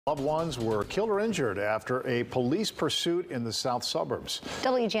Loved ones were killed or injured after a police pursuit in the south suburbs.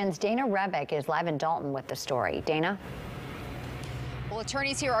 WGN's Dana Rebick is live in Dolton with the story. Dana? Well,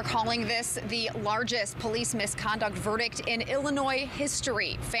 attorneys here are calling this the largest police misconduct verdict in Illinois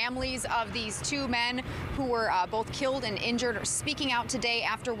history. Families of these two men who were both killed and injured are speaking out today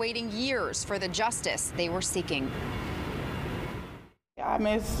after waiting years for the justice they were seeking. I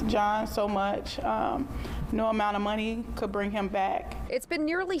miss John so much. No amount of money could bring him back. It's been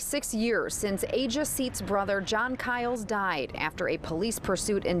nearly 6 years since Aja Seat's brother John Kyles died after a police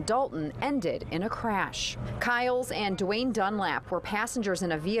pursuit in Dolton ended in a crash. Kyles and Dwayne Dunlap were passengers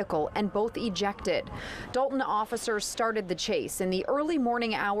in a vehicle and both ejected. Dolton officers started the chase in the early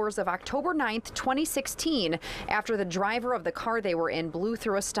morning hours of October 9th, 2016, after the driver of the car they were in blew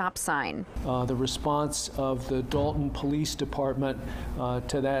through a stop sign. The response of the Dolton Police Department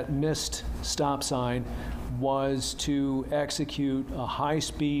to that missed stop sign was to execute a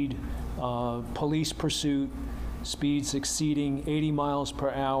high-speed police pursuit, speeds exceeding 80 miles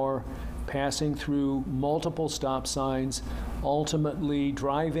per hour, passing through multiple stop signs, ultimately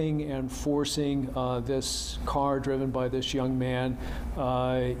driving and forcing this car driven by this young man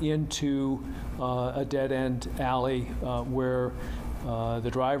into a dead-end alley where the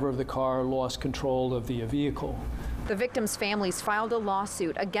driver of the car lost control of the vehicle. The victims' families filed a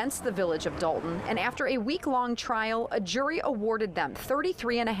lawsuit against the village of Dolton, and after a week-long trial, a jury awarded them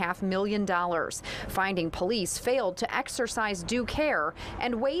 $33.5 million, finding police failed to exercise due care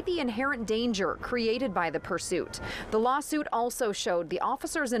and weigh the inherent danger created by the pursuit. The lawsuit also showed the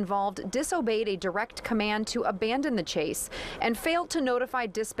officers involved disobeyed a direct command to abandon the chase and failed to notify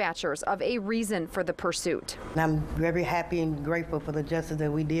dispatchers of a reason for the pursuit. I'm very happy and grateful for the justice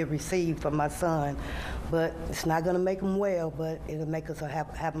that we did receive from my son, but it's not going to make him well, but it'll make us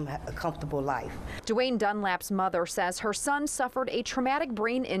have him a comfortable life. Dwayne Dunlap's mother says her son suffered a traumatic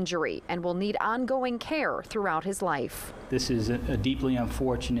brain injury and will need ongoing care throughout his life. This is a deeply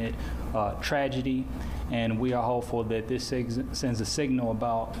unfortunate tragedy, and we are hopeful that this sends a signal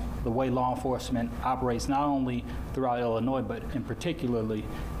about the way law enforcement operates not only throughout Illinois, but in particularly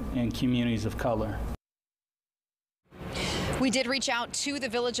in communities of color. We did reach out to the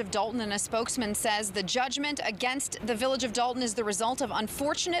village of Dolton, and a spokesman says the judgment against the village of Dolton is the result of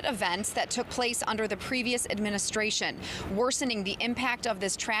unfortunate events that took place under the previous administration. Worsening the impact of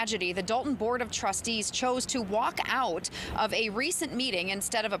this tragedy, the Dolton Board of Trustees chose to walk out of a recent meeting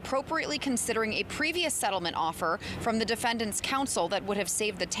instead of appropriately considering a previous settlement offer from the defendant's counsel that would have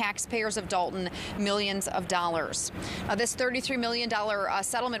saved the taxpayers of Dolton millions of dollars. This $33 million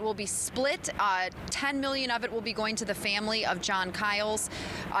settlement will be split. $10 million of it will be going to the family of John Kyles,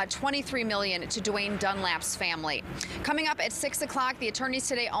 $23 million to Dwayne Dunlap's family. Coming up at 6 o'clock, the attorneys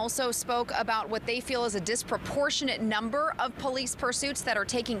today also spoke about what they feel is a disproportionate number of police pursuits that are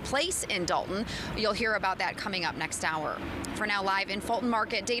taking place in Dolton. You'll hear about that coming up next hour. For now, live in Fulton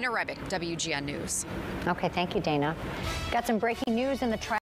Market, Dana Rebick, WGN News. Okay, thank you, Dana. Got some breaking news in the